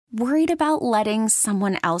Worried about letting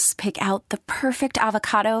someone else pick out the perfect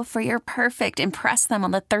avocado for your perfect impress them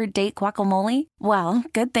on the third date guacamole? Well,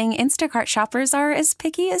 good thing Instacart shoppers are as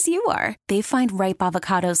picky as you are. They find ripe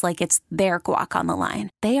avocados like it's their guac on the line.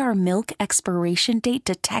 They are milk expiration date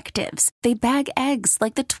detectives. They bag eggs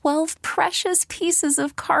like the 12 precious pieces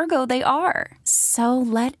of cargo they are. So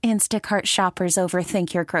let Instacart shoppers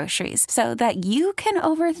overthink your groceries so that you can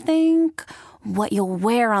overthink what you'll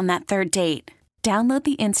wear on that third date. Download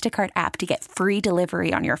the Instacart app to get free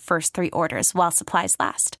delivery on your first 3 orders while supplies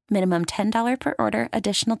last. Minimum $10 per order.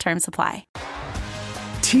 Additional terms apply.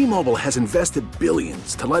 T-Mobile has invested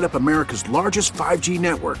billions to light up America's largest 5G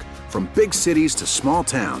network, from big cities to small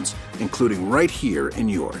towns, including right here in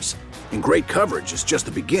yours. And great coverage is just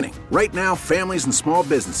the beginning. Right now, families and small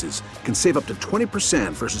businesses can save up to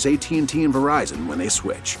 20% versus AT&T and Verizon when they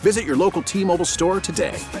switch. Visit your local T-Mobile store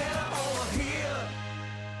today.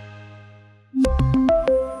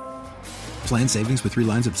 Plan savings with 3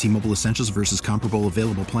 lines of T-Mobile Essentials versus comparable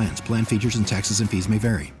available plans. Plan features and taxes and fees may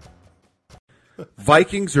vary.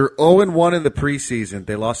 Vikings are 0-1 in the preseason.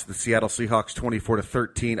 They lost to the Seattle Seahawks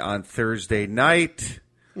 24-13 on Thursday night.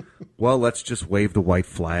 Well, let's just wave the white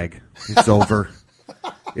flag. It's over.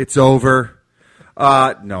 It's over.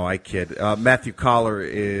 No, I kid. Matthew Coller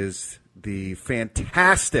is the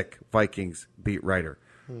fantastic Vikings beat writer,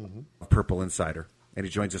 Purple Insider. And he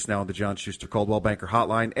joins us now on the John Schuster Coldwell Banker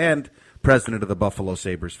Hotline and president of the Buffalo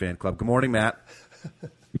Sabres fan club. Good morning, Matt.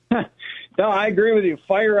 No, I agree with you.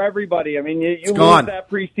 Fire everybody. I mean, you lose that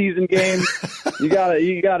preseason game, you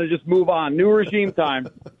gotta just move on. New regime time.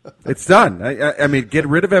 It's done. I mean, get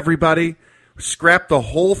rid of everybody, scrap the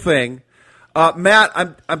whole thing. Matt,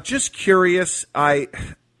 I'm just curious. I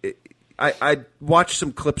watched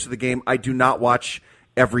some clips of the game. I do not watch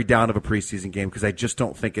every down of a preseason game because I just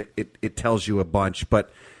don't think it tells you a bunch.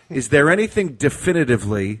 But is there anything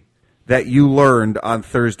definitively that you learned on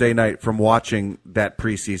Thursday night from watching that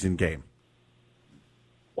preseason game?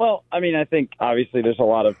 Well, I mean, I think obviously there's a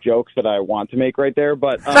lot of jokes that I want to make right there,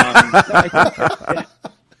 but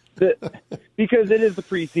because it is the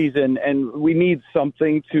preseason and we need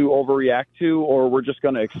something to overreact to, or we're just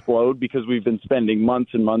going to explode because we've been spending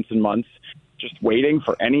months and months and months just waiting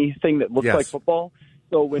for anything that looks like football.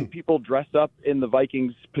 So when people dress up in the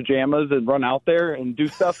Vikings pajamas and run out there and do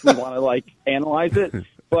stuff, we want to analyze it.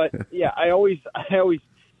 But yeah, I always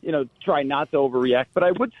try not to overreact. But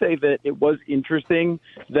I would say that it was interesting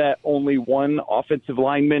that only one offensive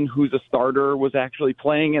lineman who's a starter was actually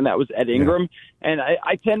playing, and that was Ed Ingram. Yeah. And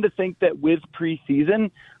I tend to think that with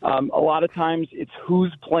preseason, a lot of times it's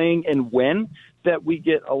who's playing and when that we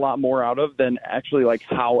get a lot more out of than actually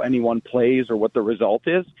how anyone plays or what the result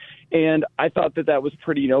is. And I thought that was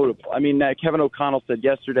pretty notable. I mean, Kevin O'Connell said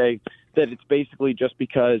yesterday that it's basically just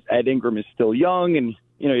because Ed Ingram is still young and,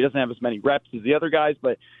 he doesn't have as many reps as the other guys.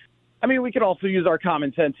 But, I mean, we can also use our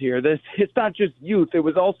common sense here. It's not just youth. It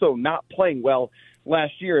was also not playing well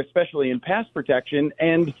last year, especially in pass protection.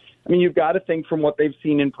 And, I mean, you've got to think from what they've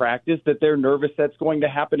seen in practice that they're nervous that's going to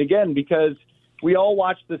happen again, because we all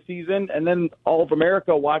watched the season and then all of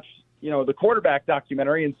America watched, the quarterback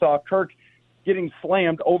documentary and saw Kirk getting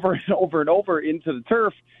slammed over and over and over into the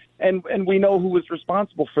turf. And we know who was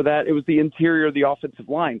responsible for that. It was the interior of the offensive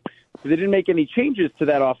line. They didn't make any changes to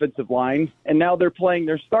that offensive line, and now they're playing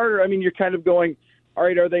their starter. I mean, you're kind of going, all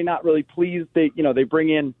right, are they not really pleased? They bring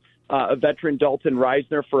in a veteran, Dalton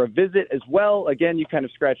Reisner, for a visit as well. Again, you kind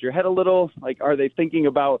of scratch your head a little. Are they thinking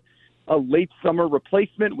about a late summer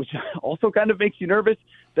replacement, which also kind of makes you nervous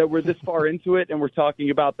that we're this far into it and we're talking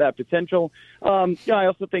about that potential. I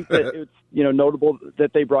also think that it's, notable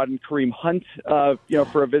that they brought in Kareem Hunt,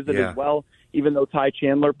 for a visit as well, even though Ty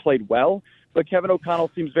Chandler played well. But Kevin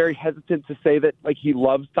O'Connell seems very hesitant to say that, he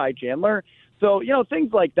loves Ty Chandler. So,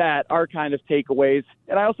 things like that are kind of takeaways.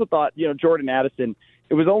 And I also thought, Jordan Addison,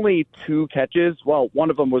 it was only 2 catches. Well, one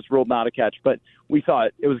of them was ruled not a catch, but we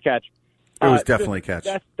thought it was a catch. It was definitely a catch.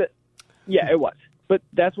 Yeah, it was. But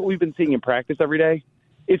that's what we've been seeing in practice every day.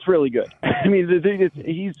 It's really good. I mean, the thing is,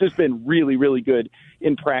 he's just been really, really good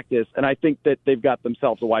in practice, and I think that they've got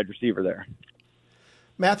themselves a wide receiver there.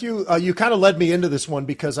 Matthew, you kind of led me into this one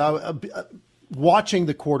because watching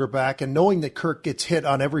the quarterback and knowing that Kirk gets hit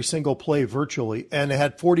on every single play virtually and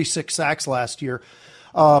had 46 sacks last year.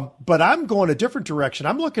 But I'm going a different direction.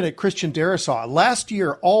 I'm looking at Christian Darrisaw. Last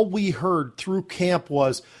year, all we heard through camp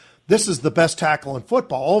was, this is the best tackle in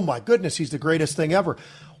football. Oh, my goodness, he's the greatest thing ever.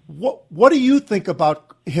 What do you think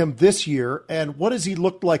about him this year, and what does he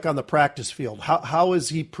look like on the practice field? How has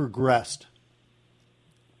he progressed?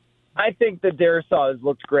 I think that Darrisaw has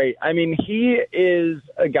looked great. I mean, he is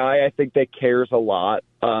a guy I think that cares a lot.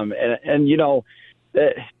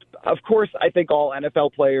 of course, I think all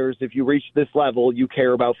NFL players, if you reach this level, you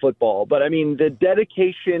care about football. But, I mean, the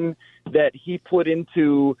dedication that he put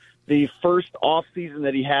into the first offseason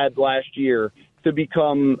that he had last year to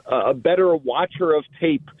become a better watcher of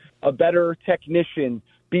tape, a better technician,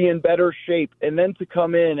 be in better shape, and then to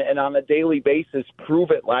come in and on a daily basis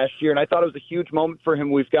prove it last year. And I thought it was a huge moment for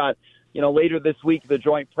him. We've got, later this week, the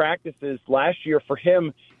joint practices. Last year for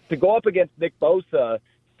him to go up against Nick Bosa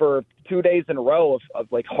for 2 days in a row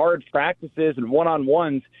of like hard practices and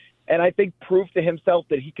one-on-ones, and I think proved to himself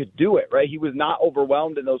that he could do it, right? He was not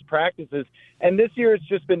overwhelmed in those practices, and this year it's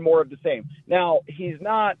just been more of the same. Now, he's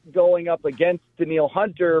not going up against Danielle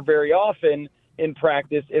Hunter very often in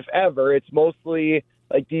practice, if ever. It's mostly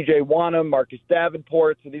like DJ Wanham, Marcus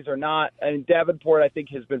Davenport, so these are not, and Davenport I think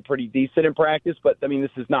has been pretty decent in practice, but I mean,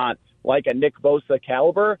 this is not like a Nick Bosa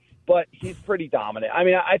caliber, but he's pretty dominant. I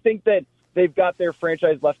mean, I think that they've got their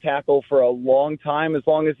franchise left tackle for a long time, as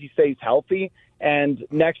long as he stays healthy. And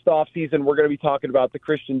next offseason, we're going to be talking about the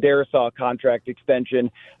Christian Darrisaw contract extension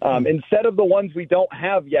instead of the ones we don't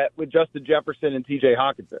have yet with Justin Jefferson and TJ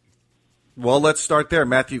Hawkinson. Well, let's start there.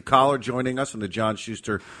 Matthew Coller joining us on the John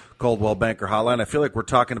Schuster Coldwell Banker Hotline. I feel like we're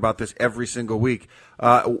talking about this every single week.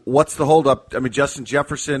 What's the holdup? I mean, Justin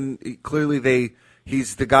Jefferson, clearly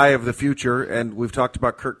he's the guy of the future, and we've talked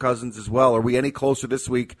about Kirk Cousins as well. Are we any closer this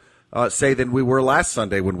week, say, than we were last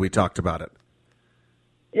Sunday when we talked about it?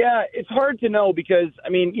 Yeah, it's hard to know because, I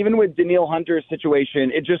mean, even with Danielle Hunter's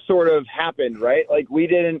situation, it just sort of happened, right? Like, we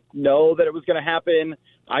didn't know that it was going to happen.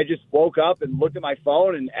 I just woke up and looked at my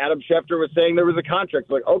phone, and Adam Schefter was saying there was a contract.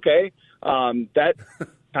 Like, okay, that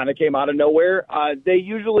kind of came out of nowhere. They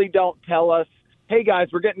usually don't tell us, hey, guys,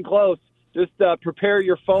 we're getting close. Just prepare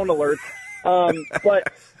your phone alerts.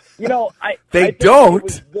 But, They think don't. it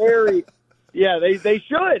was very... Yeah, they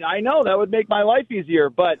should. I know that would make my life easier.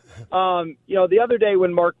 But, the other day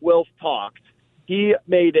when Mark Wilf talked, he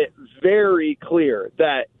made it very clear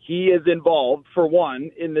that he is involved, for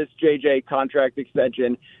one, in this JJ contract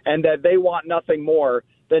extension, and that they want nothing more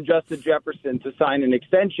than Justin Jefferson to sign an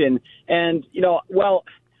extension. And, well,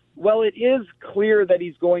 it is clear that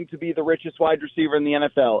he's going to be the richest wide receiver in the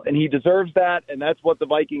NFL, and he deserves that, and that's what the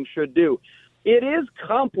Vikings should do. It is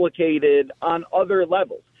complicated on other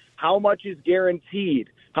levels. How much is guaranteed?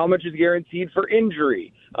 How much is guaranteed for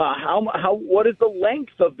injury? What is the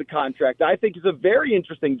length of the contract? I think is a very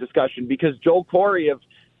interesting discussion because Joel Corey of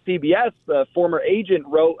CBS, the former agent,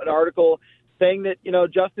 wrote an article saying that,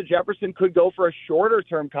 Justin Jefferson could go for a shorter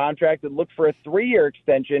term contract and look for a 3-year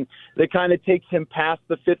extension that kind of takes him past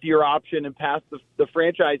the 5th-year option and past the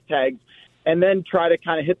franchise tags and then try to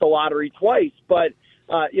kind of hit the lottery twice. But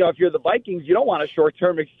if you're the Vikings, you don't want a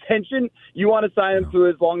short-term extension. You want to sign him to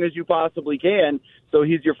as long as you possibly can, so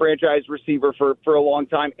he's your franchise receiver for a long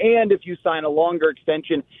time. And if you sign a longer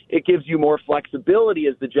extension, it gives you more flexibility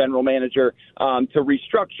as the general manager to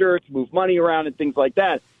restructure, to move money around, and things like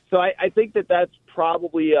that. So I think that that's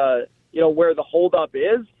probably where the holdup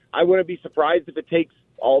is. I wouldn't be surprised if it takes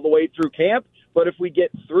all the way through camp. But if we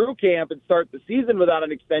get through camp and start the season without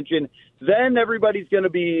an extension, then everybody's going to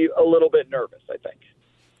be a little bit nervous, I think.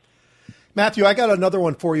 Matthew, I got another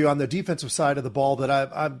one for you on the defensive side of the ball that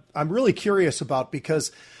I'm really curious about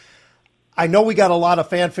because I know we got a lot of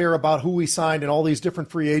fanfare about who we signed and all these different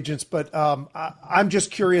free agents, but I'm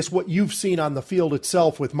just curious what you've seen on the field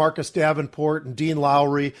itself with Marcus Davenport and Dean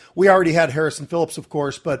Lowry. We already had Harrison Phillips, of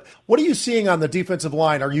course, but what are you seeing on the defensive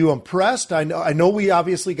line? Are you impressed? I know we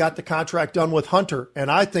obviously got the contract done with Hunter, and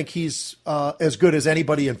I think he's as good as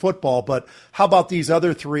anybody in football, but how about these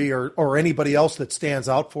other three or anybody else that stands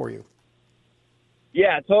out for you?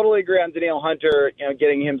 Yeah, totally agree on Danielle Hunter,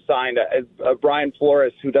 getting him signed. Brian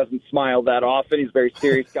Flores, who doesn't smile that often, he's a very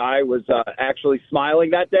serious guy, was actually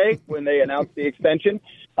smiling that day when they announced the extension.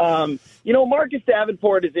 Marcus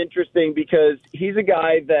Davenport is interesting because he's a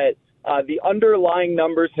guy that the underlying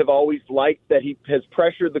numbers have always liked, that he has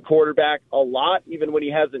pressured the quarterback a lot, even when he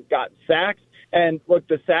hasn't gotten sacks. And look,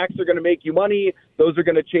 the sacks are going to make you money. Those are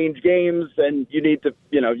going to change games, and you need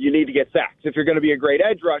to get sacks if you're going to be a great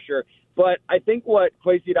edge rusher. But I think what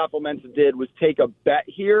Kwesi Adofo-Mensah did was take a bet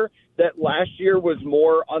here that last year was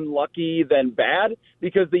more unlucky than bad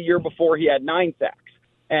because the year before he had 9 sacks.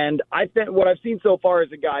 And I think what I've seen so far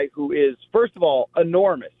is a guy who is, first of all,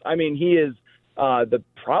 enormous. I mean, he is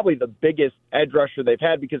probably the biggest edge rusher they've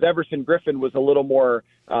had because Everson Griffin was a little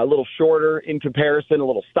shorter in comparison, a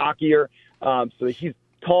little stockier. So he's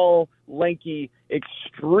tall, lanky,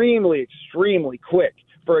 extremely, extremely quick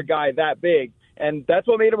for a guy that big. And that's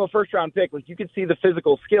what made him a first-round pick. Like, you could see the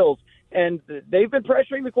physical skills. And they've been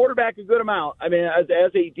pressuring the quarterback a good amount, I mean, as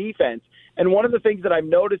a defense. And one of the things that I've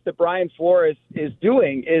noticed that Brian Flores is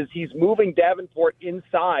doing is he's moving Davenport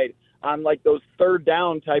inside on, like, those third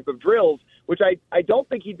down type of drills, which I don't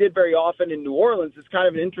think he did very often in New Orleans. It's kind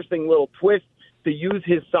of an interesting little twist to use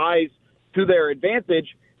his size to their advantage.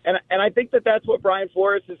 And I think that that's what Brian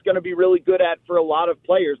Flores is going to be really good at for a lot of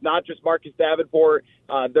players, not just Marcus Davenport.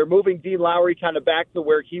 They're moving Dean Lowry kind of back to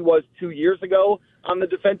where he was 2 years ago on the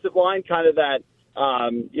defensive line, kind of that,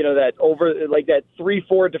 that over like that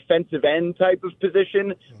 3-4 defensive end type of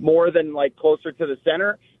position more than like closer to the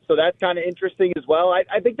center. So that's kind of interesting as well.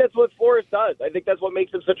 I think that's what Flores does. I think that's what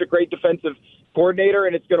makes him such a great defensive coordinator,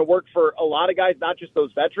 and it's going to work for a lot of guys, not just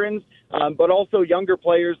those veterans, but also younger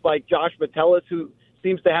players like Josh Metellus, who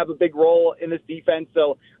seems to have a big role in this defense.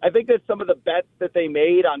 So I think that some of the bets that they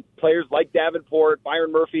made on players like Davenport,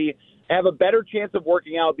 Byron Murphy, have a better chance of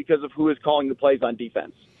working out because of who is calling the plays on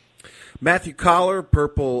defense. Matthew Coller,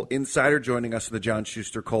 Purple Insider, joining us in the John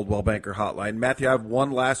Schuster Coldwell Banker Hotline. Matthew, I have one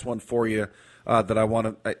last one for you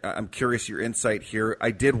that I'm curious your insight here. I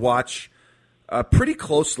did watch pretty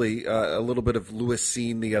closely a little bit of Lewis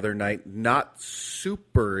Cine the other night. Not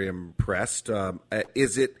super impressed.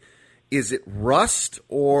 Is it rust,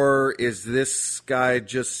 or is this guy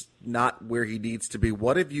just not where he needs to be?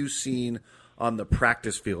 What have you seen on the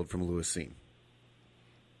practice field from Lewis Cine?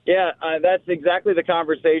 Yeah, that's exactly the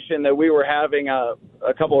conversation that we were having, a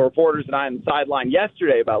couple of reporters and I on the sideline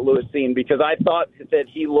yesterday about Lewis Cine, because I thought that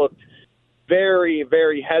he looked very,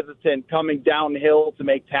 very hesitant coming downhill to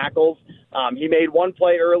make tackles. He made one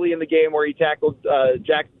play early in the game where he tackled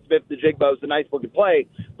Jackson Smith-Njigba. It was a nice-looking play,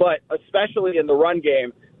 but especially in the run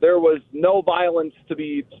game, there was no violence to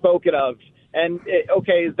be spoken of. And,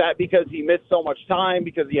 is that because he missed so much time,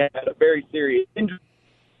 because he had a very serious injury?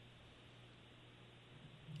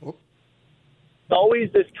 It's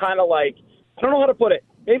always this kind of like, I don't know how to put it.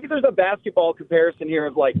 Maybe there's a basketball comparison here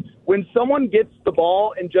of like when someone gets the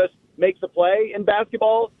ball and just makes a play in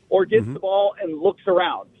basketball, or gets the ball and looks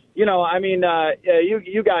around. You know, I mean,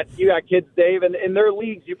 you got kids, Dave, and in their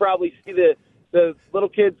leagues you probably see the little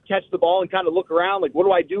kids catch the ball and kind of look around like, what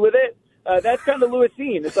do I do with it? That's kind of Lewis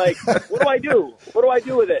Cine. It's like, what do I do? What do I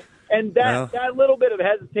do with it? And that little bit of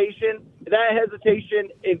hesitation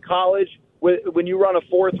in college, when you run a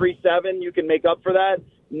 4.37, you can make up for that.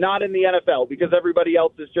 Not in the NFL, because everybody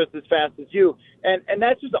else is just as fast as you. And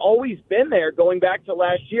that's just always been there going back to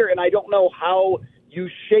last year. And I don't know how you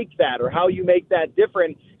shake that or how you make that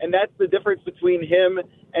different. And that's the difference between him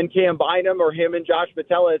and Cam Bynum, or him and Josh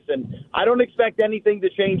Metellus. And I don't expect anything to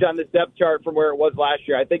change on this depth chart from where it was last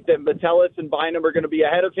year. I think that Metellus and Bynum are going to be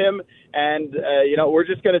ahead of him. And, we're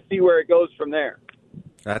just going to see where it goes from there.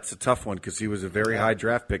 That's a tough one, because he was a very high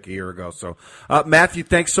draft pick a year ago. So, Matthew,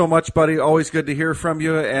 thanks so much, buddy. Always good to hear from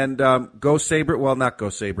you. And go Sabres. Well, not go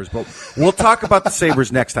Sabres, but we'll talk about the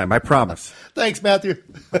Sabres next time. I promise. Thanks, Matthew.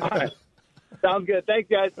 All right. Sounds good. Thanks,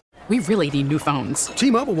 guys. We really need new phones.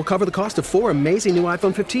 T-Mobile will cover the cost of 4 amazing new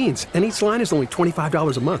iPhone 15s, and each line is only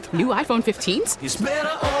 $25 a month. New iPhone 15s? It's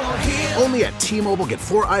better over here. Only at T-Mobile, get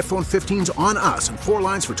 4 iPhone 15s on us and 4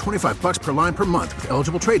 lines for $25 per line per month with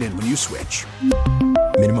eligible trade-in when you switch.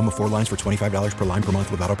 Minimum of 4 lines for $25 per line per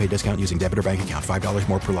month with autopay discount using debit or bank account. $5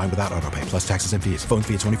 more per line without autopay, plus taxes and fees. Phone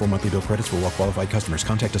fee at 24 monthly bill credits for well-qualified customers.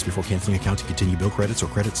 Contact us before canceling account to continue bill credits or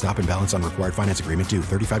credit stop and balance on required finance agreement due.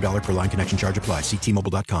 $35 per line connection charge applies. See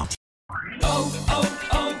T-Mobile.com.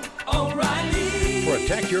 O'Reilly.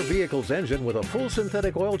 Protect your vehicle's engine with a full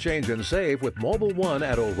synthetic oil change and save with Mobil 1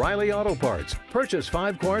 at O'Reilly Auto Parts. Purchase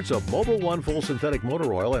 5 quarts of Mobil 1 full synthetic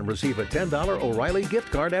motor oil and receive a $10 O'Reilly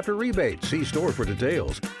gift card after rebate. See store for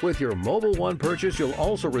details. With your Mobil 1 purchase, you'll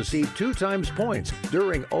also receive 2 times points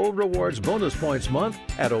during O Rewards Bonus Points Month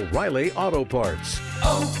at O'Reilly Auto Parts.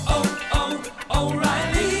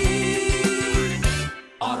 O'Reilly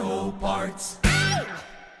Auto Parts.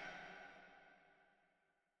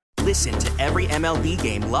 Listen to every MLB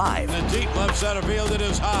game live. In the deep left center field, it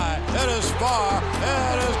is high, it is far,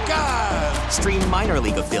 it is gone. Stream minor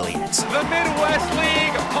league affiliates. The Midwest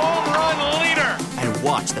League home run leader. And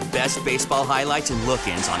watch the best baseball highlights and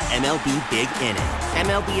look-ins on MLB Big Inning.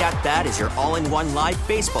 MLB At Bat is your all-in-one live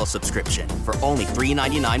baseball subscription for only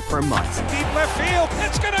 $3.99 per month. Deep left field,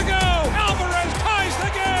 it's gonna go. Alvarez ties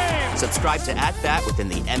the game. Subscribe to At Bat within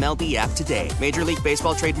the MLB app today. Major League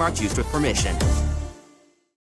Baseball trademarks used with permission.